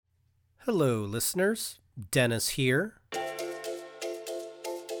Hello, listeners. Dennis here.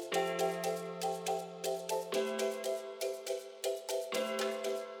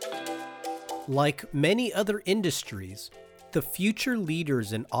 Like many other industries, the future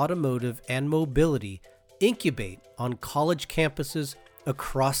leaders in automotive and mobility incubate on college campuses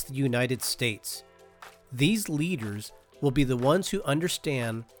across the United States. These leaders will be the ones who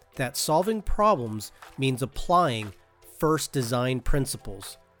understand that solving problems means applying first design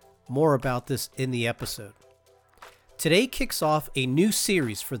principles. More about this in the episode. Today kicks off a new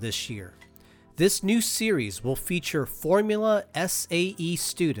series for this year. This new series will feature Formula SAE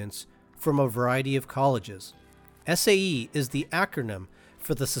students from a variety of colleges. SAE is the acronym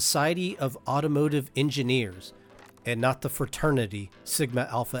for the Society of Automotive Engineers, and not the fraternity Sigma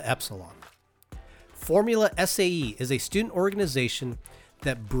Alpha Epsilon. Formula SAE is a student organization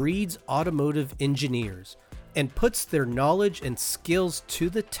that breeds automotive engineers and puts their knowledge and skills to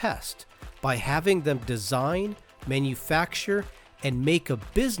the test by having them design, manufacture, and make a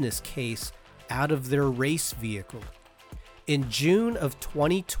business case out of their race vehicle. In June of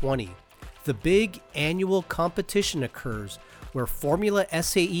 2020, the big annual competition occurs where Formula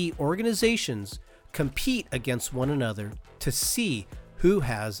SAE organizations compete against one another to see who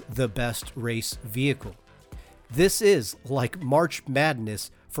has the best race vehicle. This is like March Madness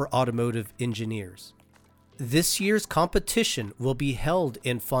for automotive engineers. This year's competition will be held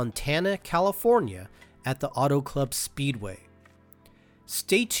in Fontana, California at the Auto Club Speedway.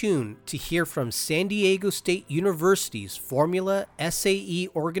 Stay tuned to hear from San Diego State University's Formula SAE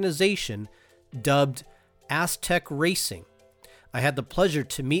organization dubbed Aztec Racing. I had the pleasure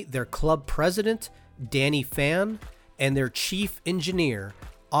to meet their club president, Danny Fan, and their chief engineer,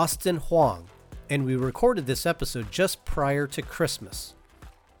 Austin Huang, and we recorded this episode just prior to Christmas.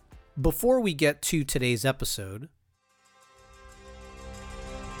 Before we get to today's episode,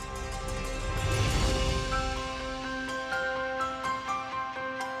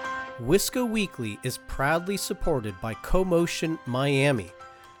 Wisco Weekly is proudly supported by CoMotion Miami.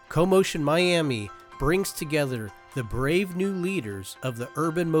 CoMotion Miami brings together the brave new leaders of the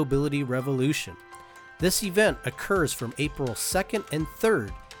urban mobility revolution. This event occurs from April 2nd and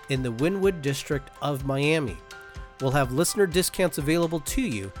 3rd in the Wynwood district of Miami. We'll have listener discounts available to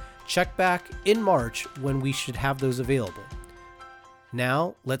you. Check back in March when we should have those available.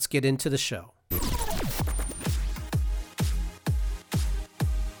 Now, let's get into the show.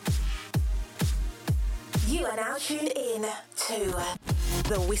 You are now tuned in to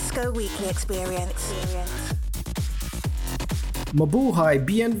the Wisco Weekly Experience. Mabuhay,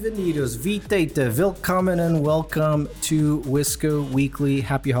 bienvenidos, vítejte, willkommen, and welcome to Wisco Weekly.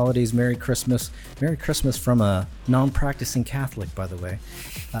 Happy holidays, Merry Christmas. Merry Christmas from a non-practicing Catholic, by the way.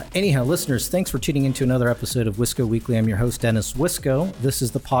 Anyhow, listeners, thanks for tuning into another episode of Wisco Weekly. I'm your host, Dennis Wisco. This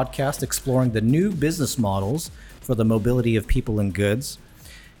is the podcast exploring the new business models for the mobility of people and goods.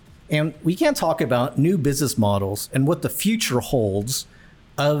 And we can't talk about new business models and what the future holds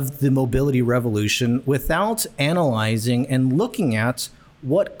of the mobility revolution without analyzing and looking at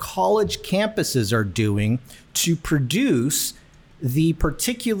what college campuses are doing to produce the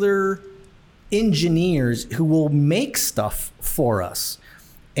particular engineers who will make stuff for us.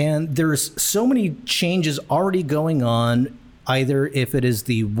 And there's so many changes already going on, either if it is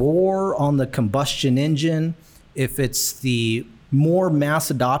the war on the combustion engine, if it's the more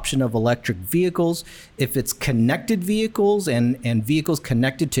mass adoption of electric vehicles, if it's connected vehicles and vehicles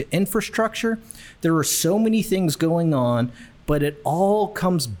connected to infrastructure. There are so many things going on, but it all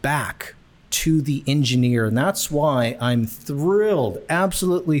comes back to the engineer. And that's why I'm thrilled,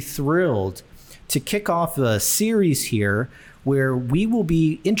 absolutely thrilled, to kick off a series here where we will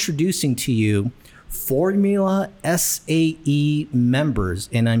be introducing to you Formula SAE members,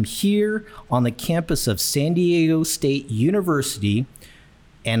 and I'm here on the campus of San Diego State University,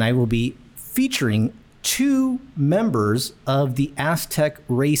 and I will be featuring two members of the Aztec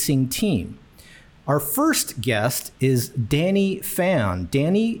Racing team. Our first guest is Danny Fan.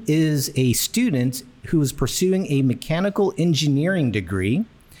 Danny is a student who is pursuing a mechanical engineering degree.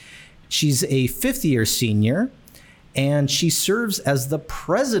 She's a fifth-year senior, and she serves as the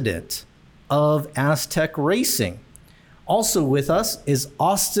president of Aztec Racing. Also with us is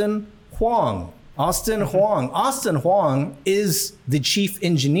Austin Huang. Austin Huang is the chief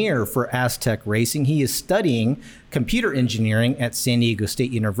engineer for Aztec Racing. He is studying computer engineering at San Diego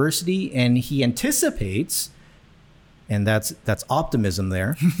State University, and he anticipates, and that's optimism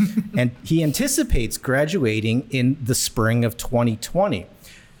there, and he anticipates graduating in the spring of 2020.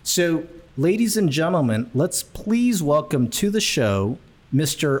 So, ladies and gentlemen, let's please welcome to the show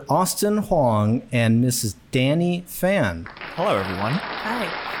Mr. Austin Huang and Mrs. Danny Fan. Hello, everyone.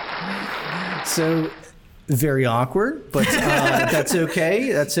 Hi. So very awkward, but that's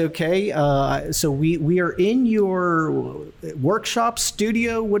okay. That's okay. So we are in your workshop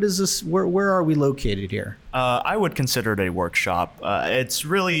studio. What is this? Where are we located here? I would consider it a workshop. It's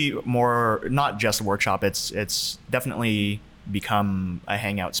really more not just a workshop. It's definitely become a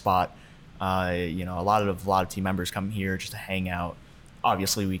hangout spot. A lot of team members come here just to hang out.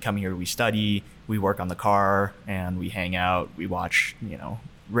 Obviously, we come here, we study, we work on the car, and we hang out. We watch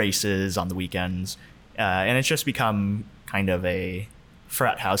races on the weekends. And it's just become kind of a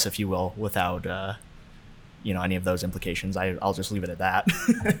frat house, if you will, without, any of those implications. I'll just leave it at that.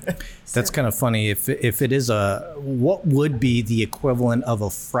 That's kind of funny. If it is what would be the equivalent of a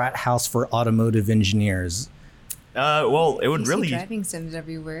frat house for automotive engineers? Well, it would really... driving sims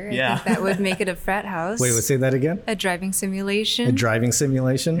everywhere. Yeah. I think that would make it a frat house. Wait, say that again? A driving simulation. A driving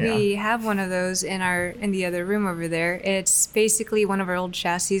simulation? Yeah. We have one of those in the other room over there. It's basically one of our old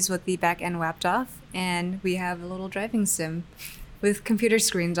chassis with the back end whapped off, and we have a little driving sim with computer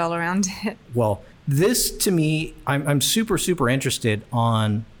screens all around it. Well, this to me, I'm super, super interested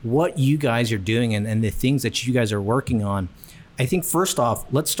on what you guys are doing and the things that you guys are working on. I think first off,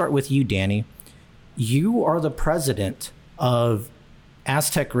 let's start with you, Danny. You are the president of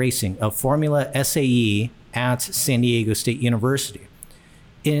Aztec Racing, of Formula SAE at San Diego State University.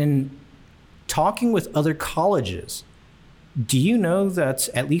 In talking with other colleges, do you know that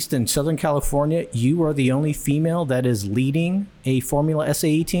at least in Southern California, you are the only female that is leading a Formula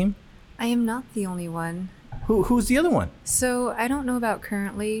SAE team? I am not the only one. Who's the other one? So I don't know about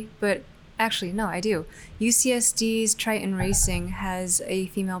currently, but actually, no, I do. UCSD's Triton Racing has a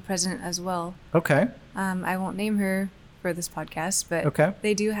female president as well. Okay. I won't name her for this podcast, but Okay.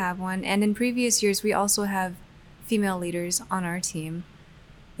 They do have one. And in previous years, we also have female leaders on our team.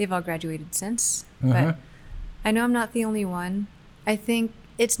 They've all graduated since, but I know I'm not the only one. I think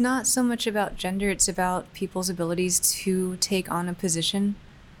it's not so much about gender, it's about people's abilities to take on a position,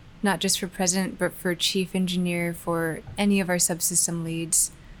 not just for president, but for chief engineer, for any of our subsystem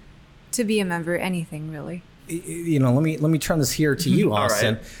leads, to be a member, anything really. Let me turn this here to you,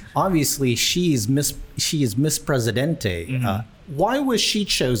 Austin. Right. Obviously, she is Miss Presidente. Why was she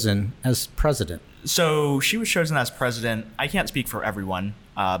chosen as president? So she was chosen as president. I can't speak for everyone,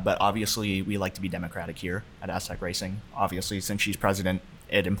 but obviously we like to be democratic here at Aztec Racing. Obviously, since she's president,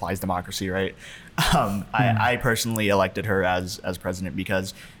 it implies democracy, right? I personally elected her as president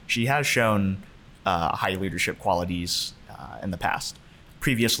because she has shown high leadership qualities in the past.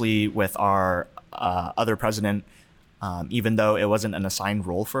 Previously, with our other president, even though it wasn't an assigned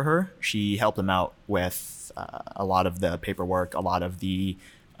role for her, she helped him out with a lot of the paperwork, a lot of the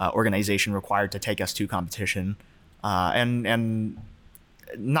organization required to take us to competition, and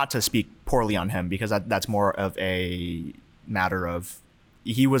not to speak poorly on him, because that's more of a matter of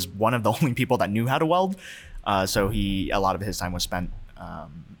he was one of the only people that knew how to weld, so a lot of his time was spent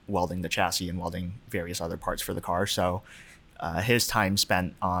welding the chassis and welding various other parts for the car. So his time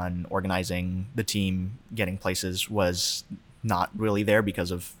spent on organizing the team, getting places, was not really there because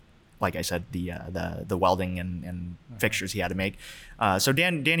of, like I said, the welding and fixtures he had to make. So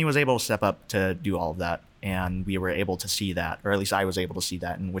Danny was able to step up to do all of that, and we were able to see that, or at least I was able to see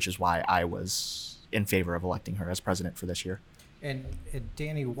that, and which is why I was in favor of electing her as president for this year. And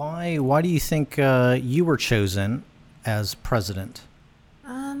Danny, why do you think you were chosen as president?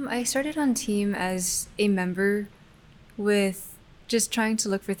 I started on team as a member with just trying to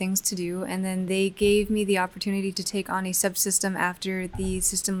look for things to do, and then they gave me the opportunity to take on a subsystem after the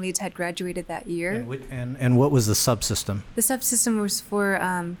system leads had graduated that year. And what was the subsystem? The subsystem was for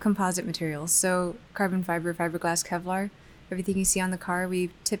composite materials, so carbon fiber, fiberglass, Kevlar. Everything you see on the car, we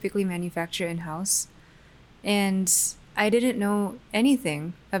typically manufacture in-house. And I didn't know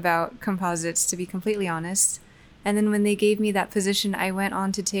anything about composites, to be completely honest. And then when they gave me that position, I went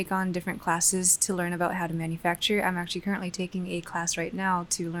on to take on different classes to learn about how to manufacture. I'm actually currently taking a class right now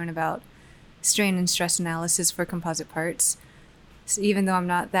to learn about strain and stress analysis for composite parts. So even though I'm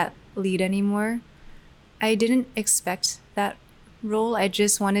not that lead anymore, I didn't expect that role. I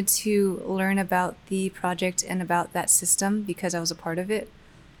just wanted to learn about the project and about that system because I was a part of it.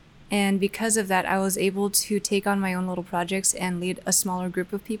 And because of that, I was able to take on my own little projects and lead a smaller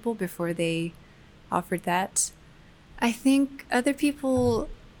group of people before they offered that. I think other people,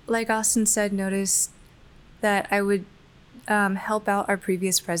 like Austin said, noticed that I would help out our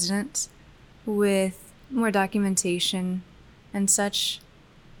previous president with more documentation and such.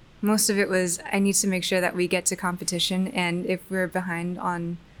 Most of it was, I need to make sure that we get to competition, and if we're behind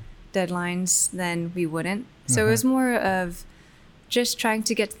on deadlines, then we wouldn't. So it was more of just trying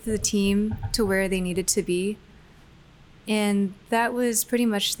to get the team to where they needed to be. And that was pretty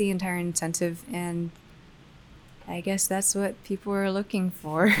much the entire incentive. And I guess that's what people are looking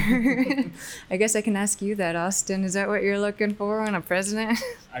for. I guess I can ask you that, Austin. Is that what you're looking for in a president?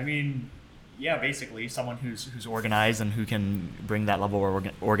 I mean, yeah, basically someone who's organized and who can bring that level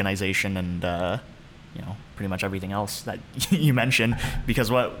of organization and pretty much everything else that you mentioned. Because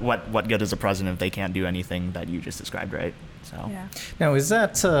what good is a president if they can't do anything that you just described, right? So Yeah. Now, is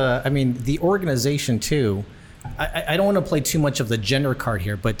that, the organization too, I don't want to play too much of the gender card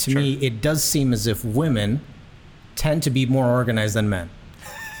here, but to me, it does seem as if women tend to be more organized than men.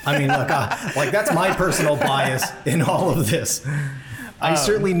 I mean, look, that's my personal bias in all of this. I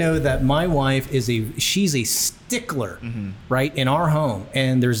certainly know that my wife she's a stickler, right, in our home.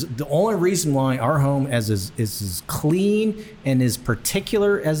 And there's the only reason why our home is as clean and as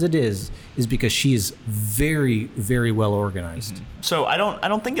particular as it is because she is very, very well organized. So I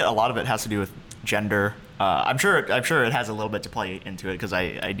don't think a lot of it has to do with gender. I'm sure it has a little bit to play into it, because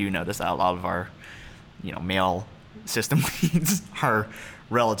I do notice that a lot of our male system leads are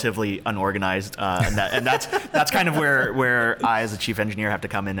relatively unorganized, and that's kind of where I, as a chief engineer, have to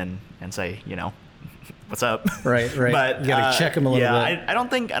come in and say, what's up? Right. But you got to check them a little bit. I don't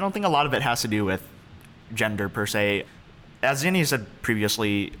think a lot of it has to do with gender per se. As Danny said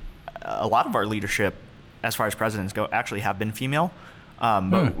previously, a lot of our leadership, as far as presidents go, actually have been female.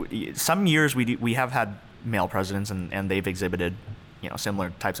 But some years we have had male presidents, and they've exhibited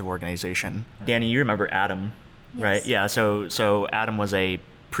similar types of organization. Danny, you remember Adam? Yes. Right. Yeah. So Adam was a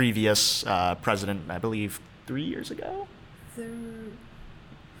previous president, I believe, 3 years ago.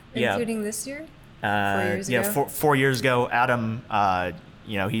 Yeah. Including this year? 4 years ago? Yeah, 4 years ago. Adam,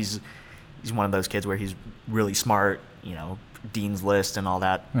 he's one of those kids where he's really smart, Dean's List and all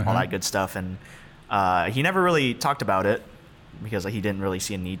that good stuff. And he never really talked about it because he didn't really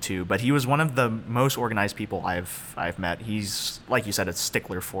see a need to. But he was one of the most organized people I've met. He's, like you said, a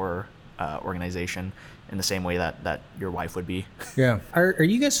stickler for organization in the same way that your wife would be. Yeah. Are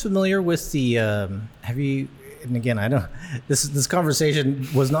you guys familiar with the? Have you? And again, I don't. This conversation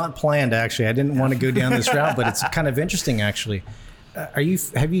was not planned. Actually, I didn't want to go down this route, but it's kind of interesting. Actually,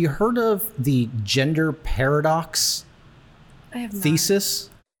 have you heard of the gender paradox I have not. thesis?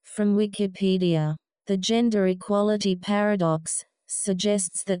 From Wikipedia, the gender equality paradox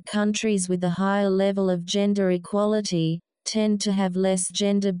suggests that countries with a higher level of gender equality tend to have less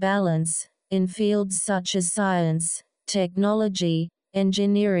gender balance in fields such as science, technology,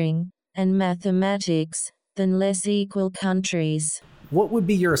 engineering, and mathematics than less equal countries. What would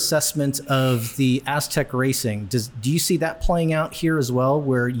be your assessment of the Aztec racing? Do you see that playing out here as well,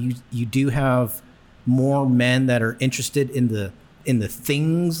 where you do have more men that are interested in the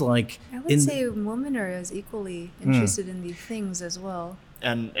things like? I would say women are as equally interested in the things as well.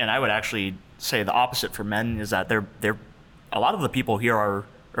 And I would actually say the opposite for men is that they're a lot of the people here are,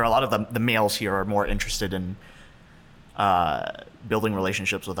 or a lot of the males here are more interested in building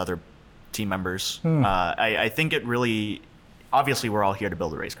relationships with other team members. I think it really, obviously we're all here to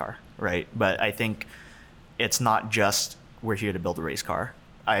build a race car, right? But I think it's not just we're here to build a race car.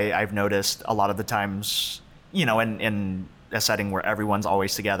 I've noticed a lot of the times, in a setting where everyone's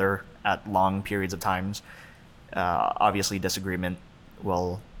always together at long periods of times, obviously disagreement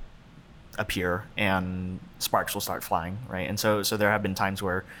will appear and sparks will start flying, right? And so there have been times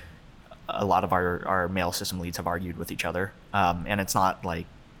where a lot of our male system leads have argued with each other, and it's not like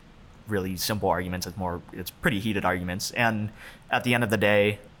really simple arguments. It's pretty heated arguments, and at the end of the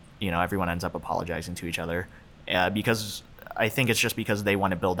day, everyone ends up apologizing to each other, because I think it's just because they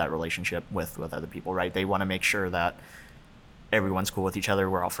want to build that relationship with other people, right? They want to make sure that everyone's cool with each other.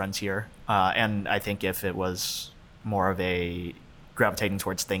 We're all friends here, and I think if it was more of a gravitating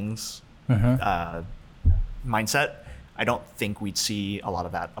towards things mindset, I don't think we'd see a lot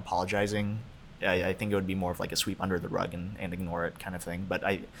of that apologizing. I think it would be more of like a sweep under the rug and ignore it kind of thing. But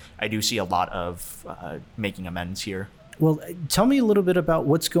I do see a lot of making amends here. Well, tell me a little bit about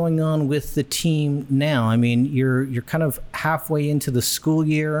what's going on with the team now. I mean, you're kind of halfway into the school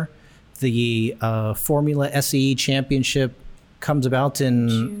year. The Formula SAE Championship comes about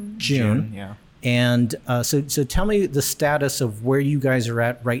in June. Yeah. And so tell me the status of where you guys are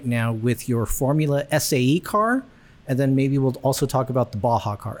at right now with your Formula SAE car, and then maybe we'll also talk about the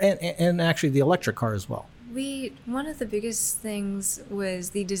Baja car and actually the electric car as well. One of the biggest things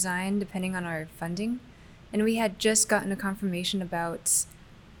was the design, depending on our funding, and we had just gotten a confirmation about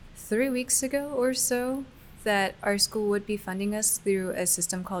 3 weeks ago or so that our school would be funding us through a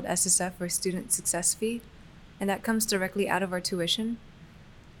system called SSF, or Student Success Fee, and that comes directly out of our tuition.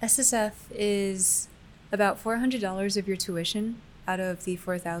 SSF is about $400 of your tuition out of the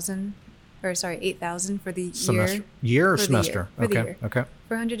 $4,000 or sorry, 8,000 for the Semester. year. Year or For the semester? year. For the Okay. year. Okay.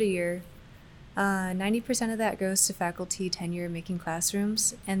 400 a year. 90% of that goes to faculty tenure making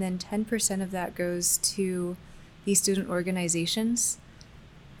classrooms, and then 10% of that goes to the student organizations.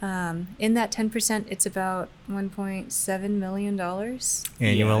 In that 10%, it's about $1.7 million Annually?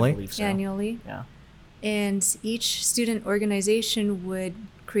 Yeah, I believe so. annually. Yeah. And each student organization would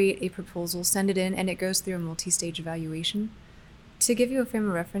create a proposal, send it in, and it goes through a multi-stage evaluation. To give you a frame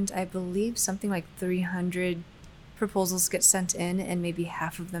of reference, I believe something like 300 proposals get sent in and maybe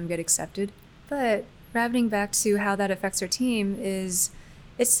half of them get accepted. But wrapping back to how that affects our team is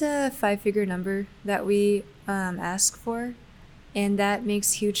it's a 5-figure number that we ask for, and that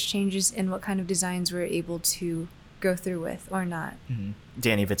makes huge changes in what kind of designs we're able to go through with or not.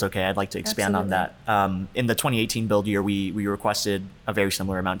 Danny, if it's okay, I'd like to expand on that. In the 2018 build year, we requested a very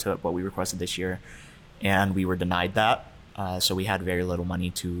similar amount to what we requested this year, and we were denied that. So we had very little money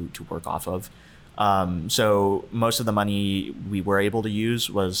to work off of. So most of the money we were able to use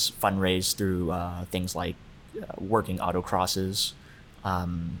was fundraised through things like working autocrosses,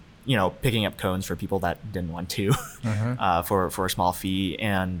 picking up cones for people that didn't want to for a small fee,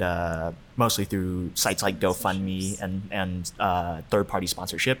 and mostly through sites like GoFundMe and third-party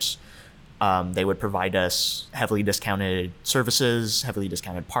sponsorships. They would provide us heavily discounted services, heavily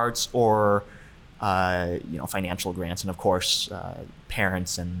discounted parts, or financial grants, and of course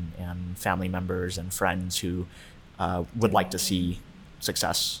parents and family members and friends who would like to see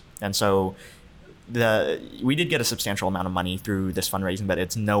success. And so we did get a substantial amount of money through this fundraising, but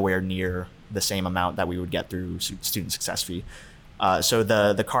it's nowhere near the same amount that we would get through student success fee. So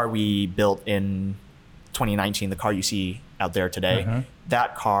the car we built in 2019, the car you see out there today,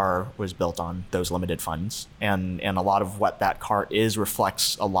 that car was built on those limited funds, and a lot of what that car is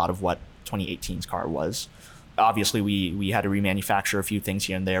reflects a lot of what 2018's car was. Obviously, we had to remanufacture a few things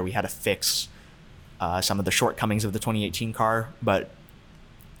here and there. We had to fix some of the shortcomings of the 2018 car, but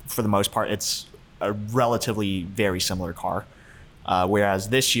for the most part, it's a relatively very similar car. Whereas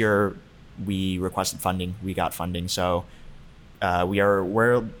this year, we requested funding, we got funding, so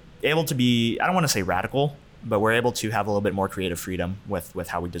we're able to be, I don't want to say radical, but we're able to have a little bit more creative freedom with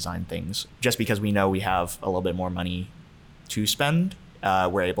how we design things. Just because we know we have a little bit more money to spend,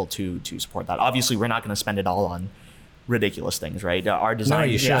 we're able to support that. Obviously, we're not going to spend it all on ridiculous things, right? Our design. No,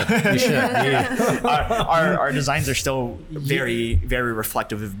 you should. You should. Yeah. Our designs are still very, very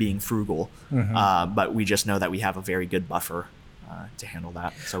reflective of being frugal, but we just know that we have a very good buffer to handle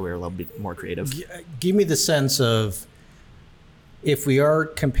that. So we're a little bit more creative. Give me the sense of, if we are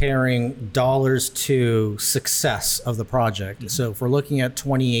comparing dollars to success of the project. So if we're looking at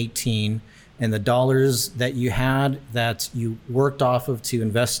 2018 and the dollars that you had that you worked off of to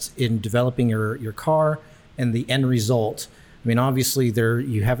invest in developing your car and the end result. I mean, obviously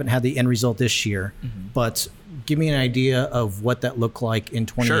you haven't had the end result this year, but give me an idea of what that looked like in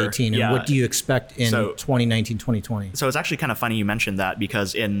 2018 and what do you expect in 2019, 2020? So it's actually kind of funny you mentioned that,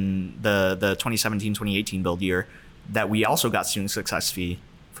 because in the 2017, 2018 build year, that we also got student success fee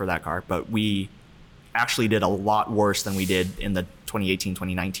for that car, but we actually did a lot worse than we did in the 2018,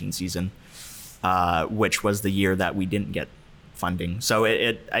 2019 season, which was the year that we didn't get funding. So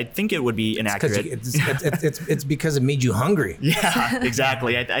I think it would be inaccurate. It's because it made you hungry. Yeah,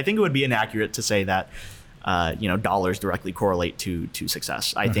 exactly. I think it would be inaccurate to say that dollars directly correlate to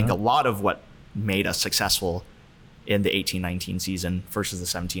success. I think a lot of what made us successful in the 18-19 season versus the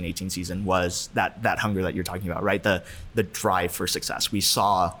 17-18 season was that hunger that you're talking about, right? The drive for success. We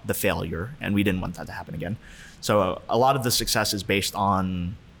saw the failure and we didn't want that to happen again. So a lot of the success is based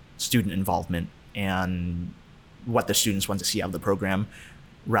on student involvement and what the students want to see out of the program,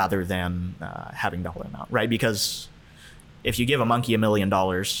 rather than having dollar amount, right? Because if you give a monkey $1 million,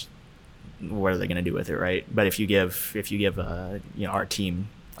 what are they going to do with it, right? But if you give our team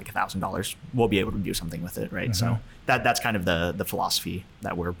like $1,000, we'll be able to do something with it, right? So that's kind of the philosophy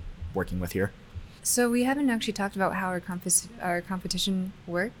that we're working with here. So we haven't actually talked about how our competition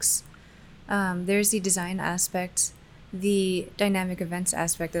works. There's the design aspect, the dynamic events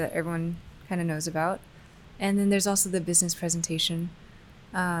aspect that everyone kind of knows about, and then there's also the business presentation.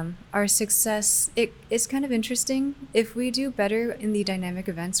 Our success, it's kind of interesting. If we do better in the dynamic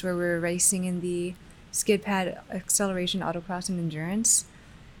events where we're racing in the skid pad, acceleration, autocross, and endurance,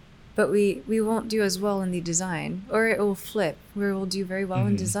 but we won't do as well in the design, or it will flip, where we'll do very well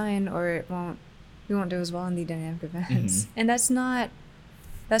in design, or we won't do as well in the dynamic events. And that's not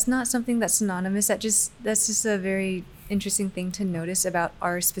something that's synonymous. That's just a very interesting thing to notice about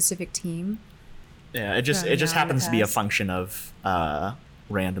our specific team. Yeah, it just happens to be a function of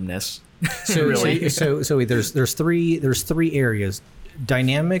randomness. So, really. so there's three areas.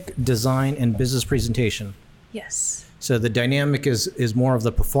 dynamic design and business presentation. Yes. So the dynamic is more of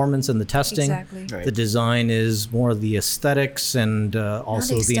the performance and the testing. Exactly. Right. The design is more of the aesthetics and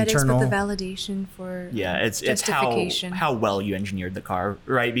also Not the aesthetics, internal. but the validation for Yeah, it's justification. how well you engineered the car,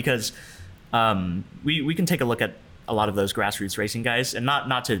 right? Because we can take a look at a lot of those grassroots racing guys, and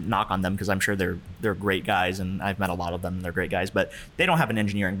not to knock on them, because I'm sure they're great guys, and I've met a lot of them. And they're great guys, but they don't have an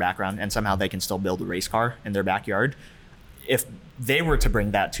engineering background, and somehow they can still build a race car in their backyard. If they were to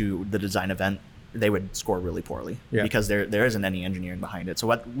bring that to the design event, they would score really poorly, because there isn't any engineering behind it. So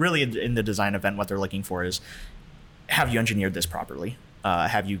what really in the design event, what they're looking for is, have you engineered this properly?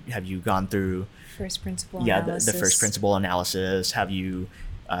 Have you gone through first principle the analysis. first principle analysis? Have you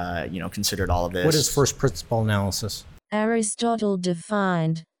considered all of this? What is first principle analysis? Aristotle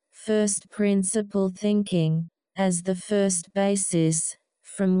defined first principle thinking as the first basis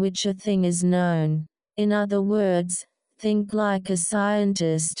from which a thing is known. In other words, think like a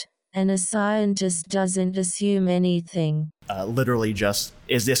scientist, and a scientist doesn't assume anything. Literally just,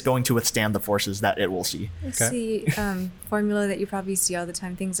 is this going to withstand the forces that it will see? It's the formula that you probably see all the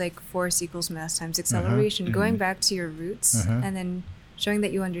time. Things like force equals mass times acceleration. Going back to your roots and then showing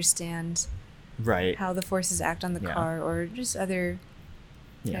that you understand Right. how the forces act on the car, or just other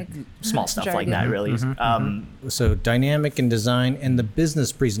like, small stuff like jargon. that, really. So dynamic and design and the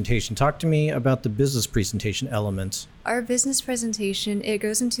business presentation. Talk to me about the business presentation elements. Our business presentation, it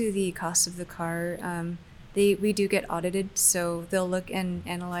goes into the cost of the car. We do get audited, so they'll look and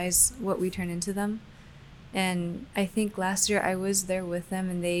analyze what we turn into them. And I think last year I was there with them,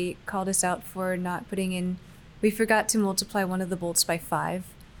 and they called us out for not putting in, we forgot to multiply one of the bolts by 5.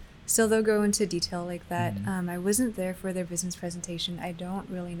 So they'll go into detail like that. I wasn't there for their business presentation. I don't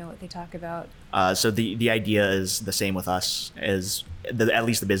really know what they talk about. So the idea is the same with us, as at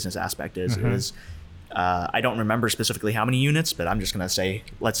least the business aspect is I don't remember specifically how many units, but I'm just going to say,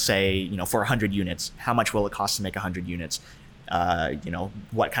 let's say, for 100 units, how much will it cost to make 100 units?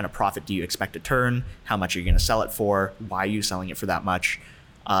 What kind of profit do you expect to turn? How much are you going to sell it for? Why are you selling it for that much?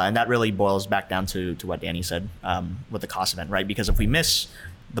 And that really boils back down to what Danny said with the cost event, right? Because if we miss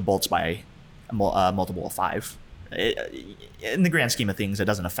the bolts by a multiple of 5, in the grand scheme of things, it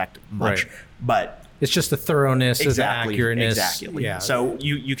doesn't affect much. Right. But it's just the thoroughness, the accurateness. Exactly. Yeah. So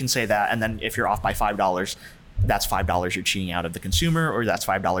you can say that, and then if you're off by $5, that's $5 you're cheating out of the consumer, or that's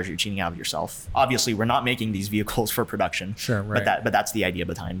 $5 you're cheating out of yourself. Obviously, we're not making these vehicles for production. Sure, right. But that's the idea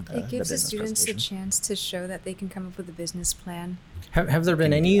behind the It gives the business students a presentation. chance to show that they can come up with a business plan. Have there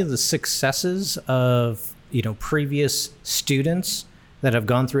been any of the successes of previous students that have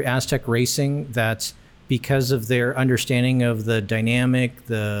gone through Aztec Racing that, because of their understanding of the dynamic,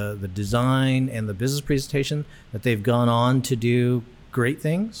 the design, and the business presentation, that they've gone on to do great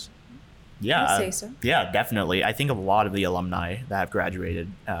things? Yeah, I'd say so. Yeah, definitely. I think of a lot of the alumni that have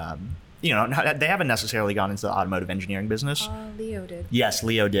graduated. They haven't necessarily gone into the automotive engineering business. Leo did. Yes,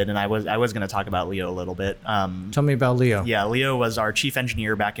 Leo did, and I was going to talk about Leo a little bit. Tell me about Leo. Yeah, Leo was our chief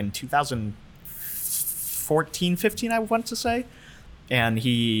engineer back in 2014, 15, I want to say. And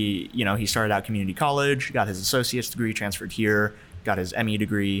he started out community college, got his associate's degree, transferred here, got his ME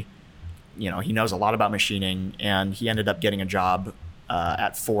degree. He knows a lot about machining, and he ended up getting a job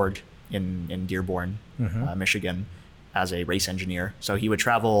at Ford in Dearborn, Michigan, as a race engineer. So he would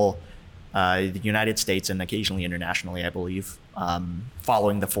travel the United States and occasionally internationally, I believe,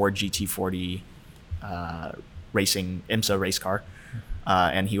 following the Ford GT40 racing IMSA race car,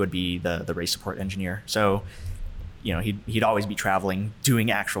 and he would be the race support engineer. So he'd always be traveling,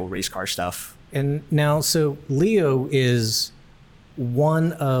 doing actual race car stuff. And now, so Leo is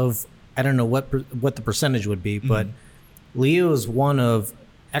one of, I don't know what the percentage would be, but Leo is one of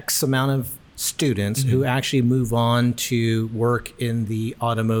X amount of students who actually move on to work in the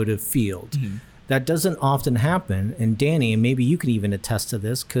automotive field. That doesn't often happen. And Danny, and maybe you can even attest to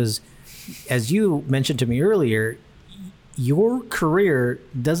this, because as you mentioned to me earlier, your career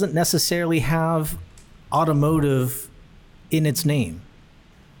doesn't necessarily have automotive in its name.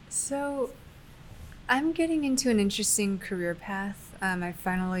 So I'm getting into an interesting career path. I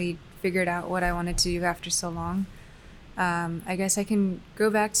finally figured out what I wanted to do after so long. I guess I can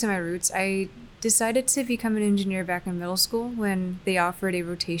go back to my roots. I decided to become an engineer back in middle school when they offered a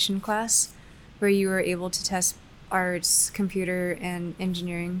rotation class where you were able to test arts, computer, and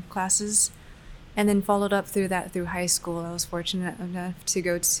engineering classes, and then followed up through high school. I was fortunate enough to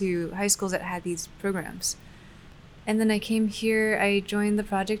go to high schools that had these programs. And then I came here, I joined the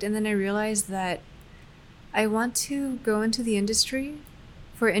project, and then I realized that I want to go into the industry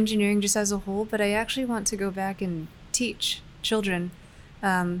for engineering just as a whole, but I actually want to go back and teach children.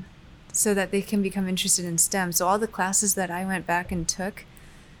 so that they can become interested in STEM. So all the classes that I went back and took,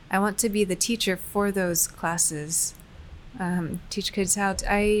 I want to be the teacher for those classes. Teach kids how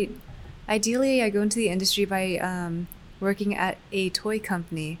to. Ideally, I go into the industry by working at a toy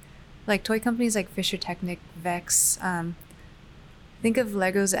company, like toy companies like Fisher Technic, Vex. Think of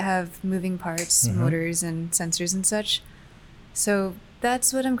Legos that have moving parts, motors, and sensors and such. So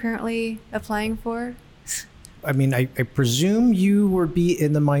that's what I'm currently applying for. I mean, I presume you would be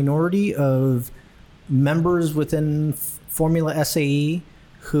in the minority of members within Formula SAE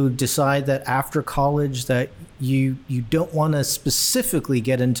who decide that after college that you don't want to specifically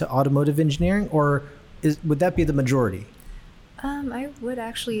get into automotive engineering, or would that be the majority?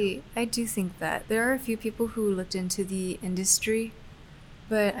 I do think that. There are a few people who looked into the industry,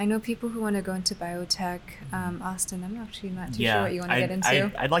 but I know people who want to go into biotech. Austin, I'm actually not too sure what you want to get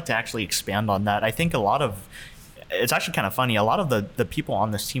into. I'd like to actually expand on that. I think it's actually kind of funny. A lot of the people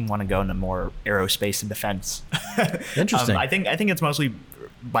on this team want to go into more aerospace and defense. Interesting. I think it's mostly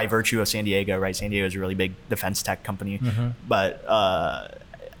by virtue of San Diego, right? San Diego is a really big defense tech company. But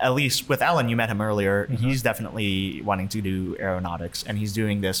at least with Alan, you met him earlier. He's definitely wanting to do aeronautics, and he's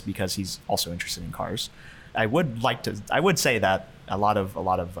doing this because he's also interested in cars. I would say that a lot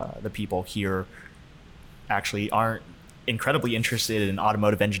of the people here actually aren't incredibly interested in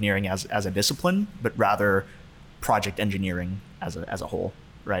automotive engineering as a discipline, but rather project engineering as a whole,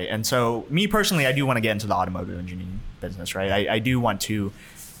 right? And so me personally, I do want to get into the automotive engineering business, right? I do want to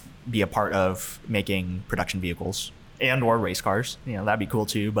be a part of making production vehicles and or race cars. That'd be cool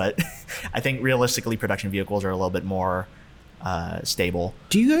too, but I think realistically production vehicles are a little bit more stable.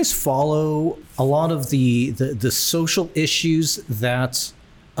 Do you guys follow a lot of the social issues that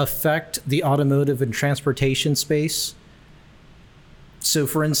affect the automotive and transportation space? So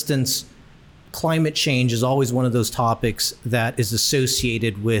for instance, climate change is always one of those topics that is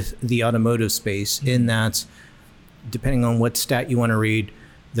associated with the automotive space, in that, depending on what stat you want to read,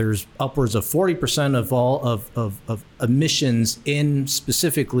 there's upwards of 40% of all of emissions in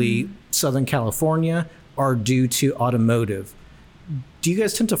specifically Southern California are due to automotive. Do you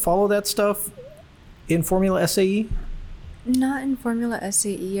guys tend to follow that stuff in Formula SAE? Not in Formula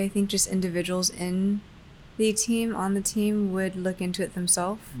SAE. I think just individuals on the team would look into it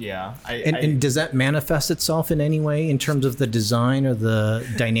themselves. Yeah. And does that manifest itself in any way in terms of the design or the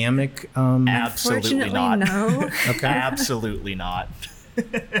dynamic? Absolutely not. No. Okay. Absolutely not.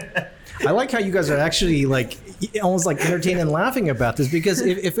 I like how you guys are actually like almost like entertaining and laughing about this, because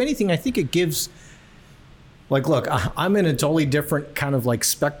if anything, I think it gives, like, look, I'm in a totally different kind of like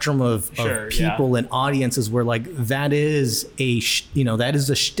spectrum of people and audiences where like that is a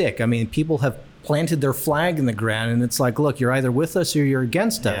shtick. I mean, people have planted their flag in the ground, and it's like, look, you're either with us or you're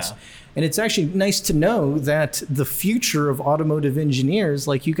against us. And it's actually nice to know that the future of automotive engineers,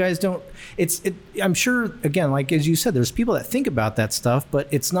 like, you guys don't, I'm sure, again, like as you said, there's people that think about that stuff, but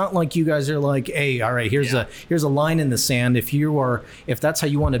it's not like you guys are like, hey, all right, here's a line in the sand. If that's how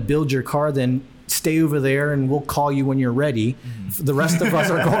you want to build your car, then stay over there and we'll call you when you're ready. The rest of us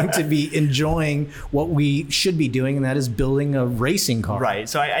are going to be enjoying what we should be doing, and that is building a racing car. Right.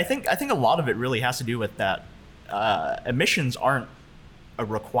 So I think a lot of it really has to do with that. Emissions aren't a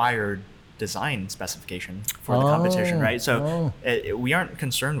required design specification for the competition, right? So we aren't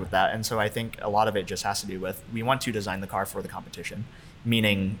concerned with that. And so I think a lot of it just has to do with, we want to design the car for the competition,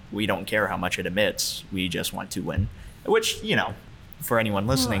 meaning we don't care how much it emits. We just want to win, which, for anyone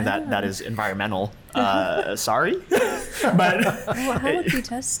listening, that is environmental. Sorry. But well, how would we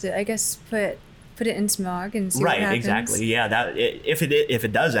test it? I guess put it in smog and see what happens. Right, exactly. Yeah, that if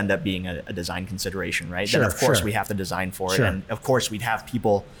it does end up being a design consideration, right? Then of course we have to design for it, and of course we'd have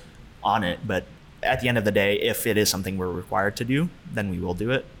people on it. But at the end of the day, if it is something we're required to do, then we will do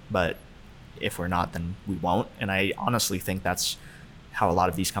it. But if we're not, then we won't. And I honestly think that's how a lot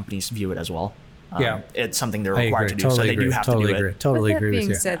of these companies view it as well. It's something they're required to do, so they do have to do it. Totally agree with you. That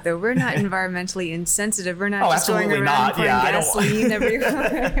being said, though, we're not environmentally insensitive. We're not just going around pouring gasoline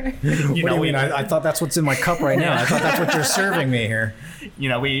everywhere. What do you mean? I thought that's what's in my cup right now. I thought that's what you're serving me here.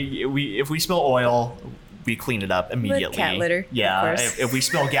 We if we spill oil, we clean it up immediately. With cat litter. Yeah. If we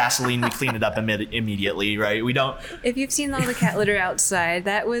spill gasoline, we clean it up immediately, right? We don't. If you've seen all the cat litter outside,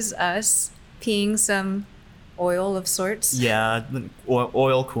 that was us peeing some oil of sorts. Yeah,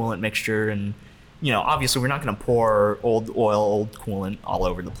 oil coolant mixture, and obviously we're not going to pour old coolant all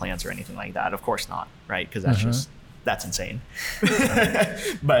over the plants or anything like that. Of course not, right? Because that's insane.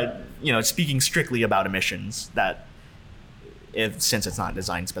 But speaking strictly about emissions, since it's not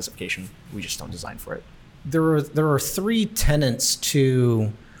design specification, we just don't design for it. There are three tenets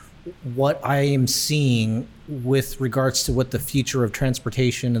to what I am seeing with regards to what the future of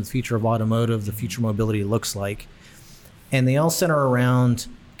transportation and the future of automotive, the future mobility looks like. And they all center around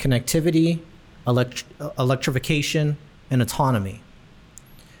connectivity, electrification, and autonomy.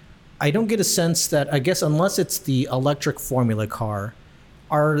 I don't get a sense that, I guess, unless it's the electric formula car,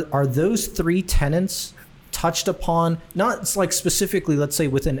 are those three tenets touched upon, not like specifically, let's say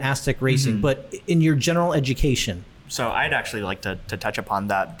within Aztec Racing, but in your general education? So I'd actually like to touch upon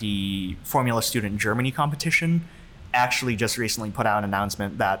that. The Formula Student Germany competition actually just recently put out an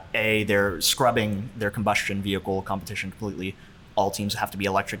announcement that they're scrubbing their combustion vehicle competition completely. All teams have to be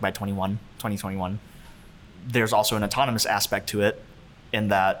electric by 2021. There's also an autonomous aspect to it in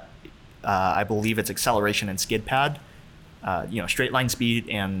that I believe it's acceleration and skid pad. Straight line speed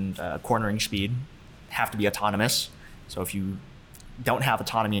and cornering speed have to be autonomous. So if you don't have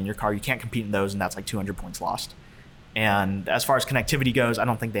autonomy in your car, you can't compete in those, and that's like 200 points lost. And as far as connectivity goes, I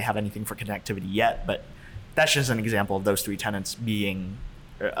don't think they have anything for connectivity yet, but that's just an example of those three tenets being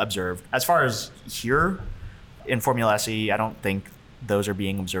observed. As far as here in Formula SE, I don't think those are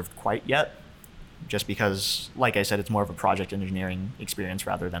being observed quite yet, just because, like I said, it's more of a project engineering experience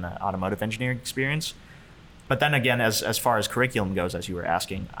rather than an automotive engineering experience. But then again, as far as curriculum goes, as you were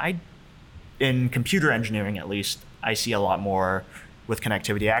asking, in computer engineering at least, I see a lot more with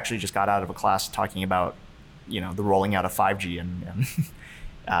connectivity. I actually just got out of a class talking about, the rolling out of 5G and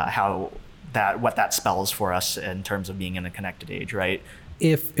what that spells for us in terms of being in a connected age, right?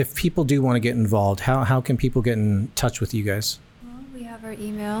 If people do want to get involved, how can people get in touch with you guys? Well, we have our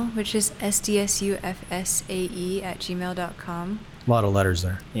email, which is sdsufsae@gmail.com. A lot of letters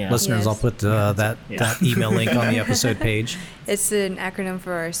there. Yeah. Listeners, Yes. I'll put that email link on the episode page. It's an acronym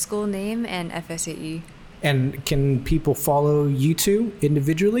for our school name and FSAE. And can people follow you two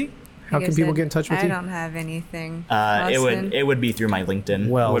individually? How Like can I people said, get in touch with I you? don't have anything. It would be through my LinkedIn.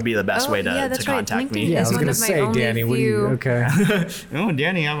 Well- would be the best way to that's right. contact me. LinkedIn Yeah, I is was one going to of my say, only Danny, few- okay. Oh,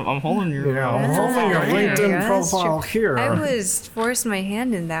 Danny, I'm holding your. I'm holding your There LinkedIn you go, that's profile true. here. I was forced my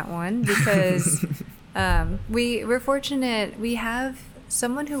hand in that one because we're fortunate. We have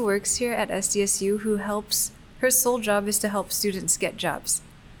someone who works here at SDSU who helps. Her sole job is to help students get jobs.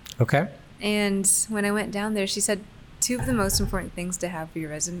 Okay. And when I went down there, she said two of the most important things to have for your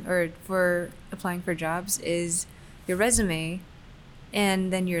resume or for applying for jobs is your resume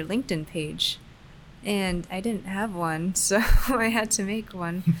and then your LinkedIn page. And I didn't have one, so I had to make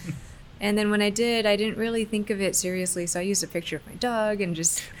one. And then when I did, I didn't really think of it seriously, so I used a picture of my dog and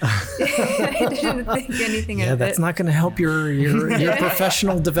just I didn't think anything of it. Yeah, that's not going to help your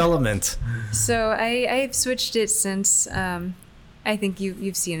professional development. So I've switched it since. I think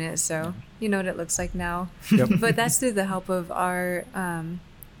you've seen it, so you know what it looks like now. Yep. But that's through the help of our.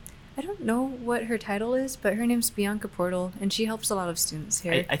 I don't know what her title is, but her name's Bianca Portal, and she helps a lot of students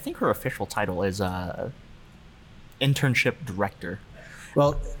here. I think her official title is internship director.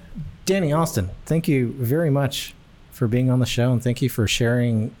 Well, Danny Austin, thank you very much for being on the show, and thank you for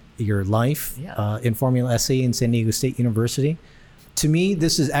sharing your life in Formula SE in San Diego State University. To me,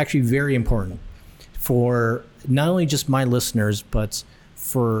 this is actually very important for not only just my listeners, but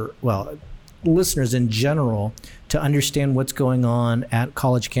for, listeners in general to understand what's going on at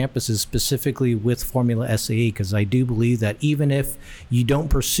college campuses, specifically with Formula SAE, because I do believe that even if you don't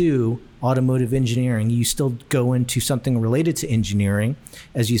pursue automotive engineering, you still go into something related to engineering.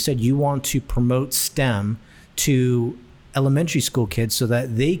 As you said, you want to promote STEM to elementary school kids so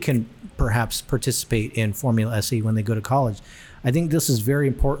that they can perhaps participate in Formula SAE when they go to college. I think this is very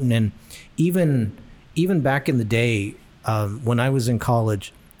important. And even back in the day, when I was in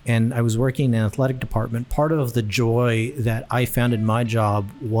college and I was working in an athletic department, part of the joy that I found in my job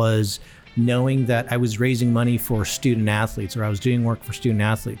was knowing that I was raising money for student athletes, or I was doing work for student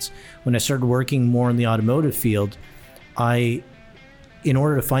athletes. When I started working more in the automotive field, in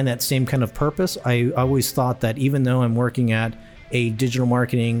order to find that same kind of purpose, I always thought that even though I'm working at a digital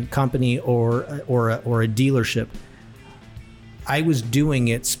marketing company or a dealership, I was doing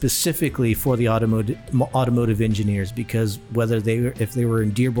it specifically for the automotive engineers, because if they were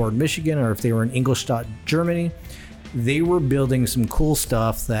in Dearborn, Michigan, or if they were in Ingolstadt, Germany, they were building some cool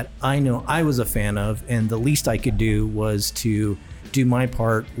stuff that I know I was a fan of, and the least I could do was to do my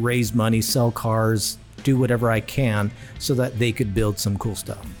part, raise money, sell cars, do whatever I can so that they could build some cool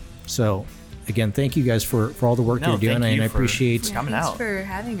stuff. So again, thank you guys for all the work you're doing, and I appreciate coming Thanks out. for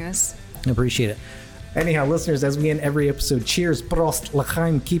having us. I appreciate it. Anyhow, listeners, as we end every episode, cheers, prost,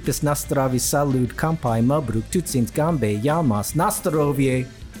 lachaim, kipis, nastravi, salud, kampai, mabruk, tutsins, gambe, yamas, nastrovie,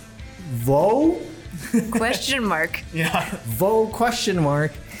 vo? Question mark. Yeah. Vo ?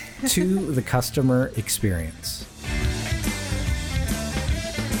 To the customer experience.